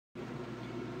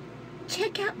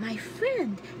Check out my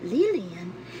friend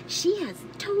Lillian. She has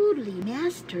totally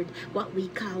mastered what we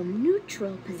call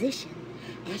neutral position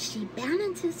as she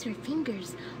balances her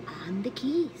fingers on the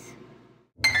keys.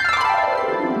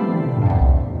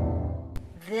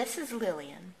 This is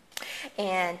Lillian,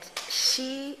 and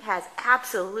she has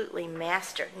absolutely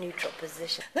mastered neutral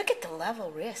position. Look at the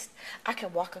level wrist. I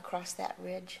could walk across that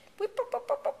ridge,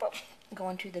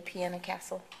 going to the piano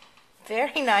castle.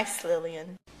 Very nice,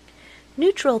 Lillian.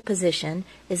 Neutral position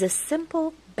is a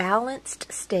simple,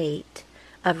 balanced state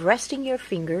of resting your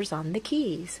fingers on the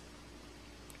keys.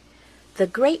 The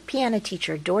great piano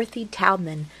teacher Dorothy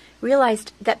Taubman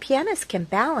realized that pianists can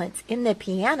balance in the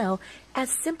piano as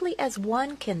simply as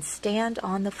one can stand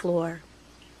on the floor.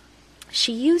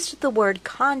 She used the word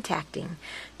contacting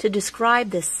to describe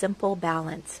this simple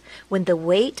balance, when the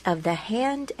weight of the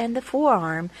hand and the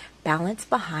forearm balance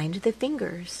behind the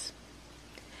fingers.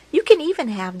 You can even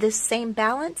have this same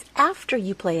balance after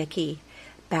you play a key,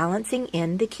 balancing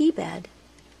in the key bed.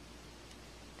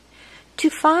 To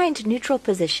find neutral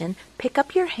position, pick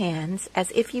up your hands as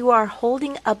if you are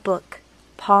holding a book,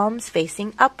 palms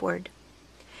facing upward.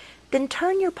 Then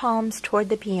turn your palms toward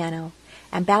the piano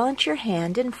and balance your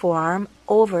hand and forearm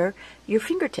over your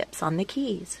fingertips on the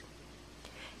keys.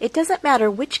 It doesn't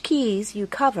matter which keys you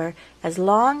cover as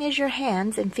long as your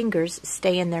hands and fingers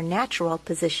stay in their natural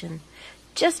position,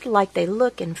 just like they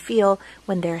look and feel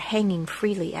when they're hanging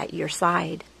freely at your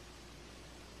side.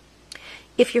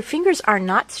 If your fingers are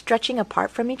not stretching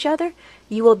apart from each other,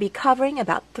 you will be covering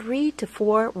about 3 to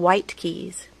 4 white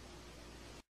keys.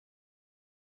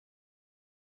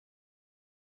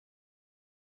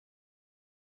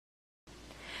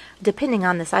 Depending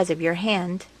on the size of your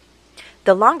hand,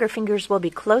 the longer fingers will be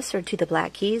closer to the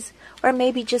black keys, or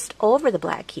maybe just over the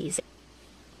black keys.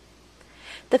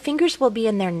 The fingers will be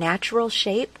in their natural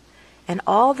shape, and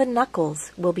all the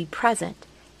knuckles will be present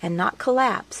and not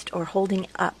collapsed or holding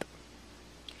up.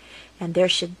 And there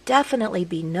should definitely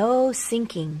be no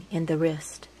sinking in the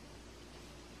wrist.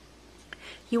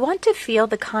 You want to feel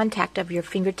the contact of your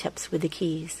fingertips with the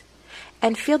keys,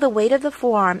 and feel the weight of the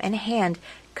forearm and hand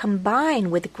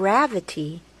combine with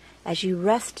gravity as you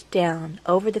rest down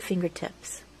over the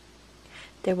fingertips.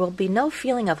 There will be no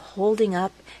feeling of holding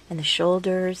up in the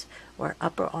shoulders or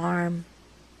upper arm.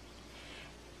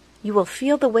 You will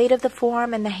feel the weight of the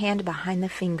forearm and the hand behind the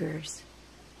fingers.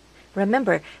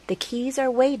 Remember, the keys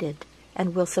are weighted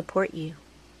and will support you.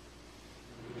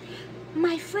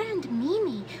 My friend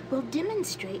Mimi will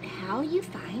demonstrate how you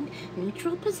find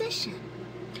neutral position.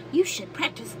 You should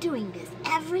practice doing this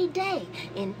every day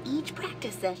in each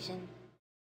practice session.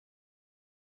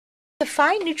 To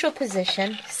find neutral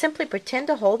position, simply pretend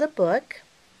to hold a book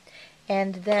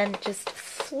and then just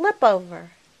flip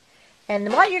over.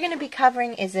 And what you're going to be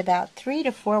covering is about 3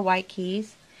 to 4 white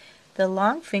keys. The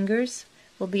long fingers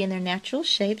will be in their natural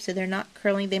shape, so they're not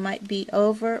curling. They might be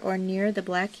over or near the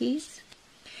black keys.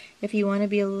 If you want to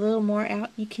be a little more out,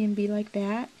 you can be like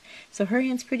that. So her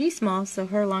hand's pretty small, so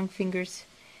her long fingers,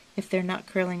 if they're not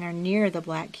curling, are near the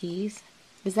black keys.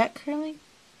 Is that curling?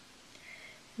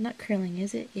 Not curling,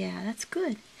 is it? Yeah, that's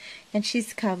good. And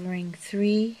she's covering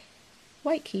 3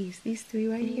 white keys, these 3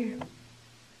 right here.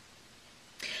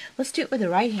 Let's do it with the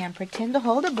right hand. Pretend to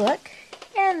hold a book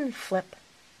and flip.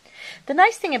 The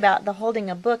nice thing about the holding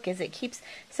a book is it keeps,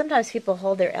 sometimes people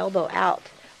hold their elbow out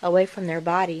away from their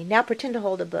body. Now pretend to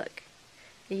hold a book.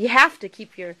 You have to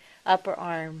keep your upper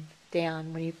arm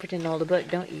down when you pretend to hold a book,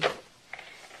 don't you?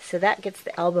 So that gets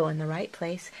the elbow in the right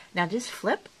place. Now just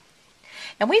flip.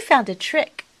 And we found a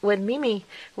trick. With Mimi,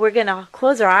 we're going to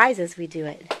close our eyes as we do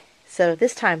it. So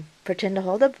this time, pretend to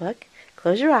hold a book.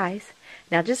 Close your eyes.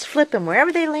 Now just flip them.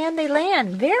 Wherever they land, they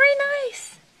land. Very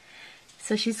nice.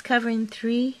 So she's covering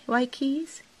 3 white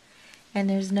keys. And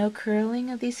there's no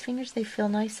curling of these fingers. They feel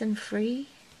nice and free.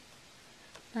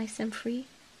 Nice and free.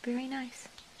 Very nice.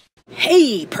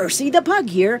 Hey, Percy the Pug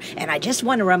here, and I just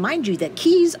want to remind you that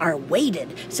keys are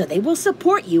weighted, so they will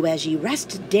support you as you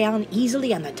rest down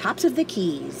easily on the tops of the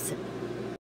keys.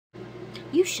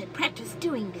 You should practice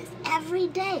doing this every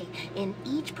day in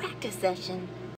each practice session.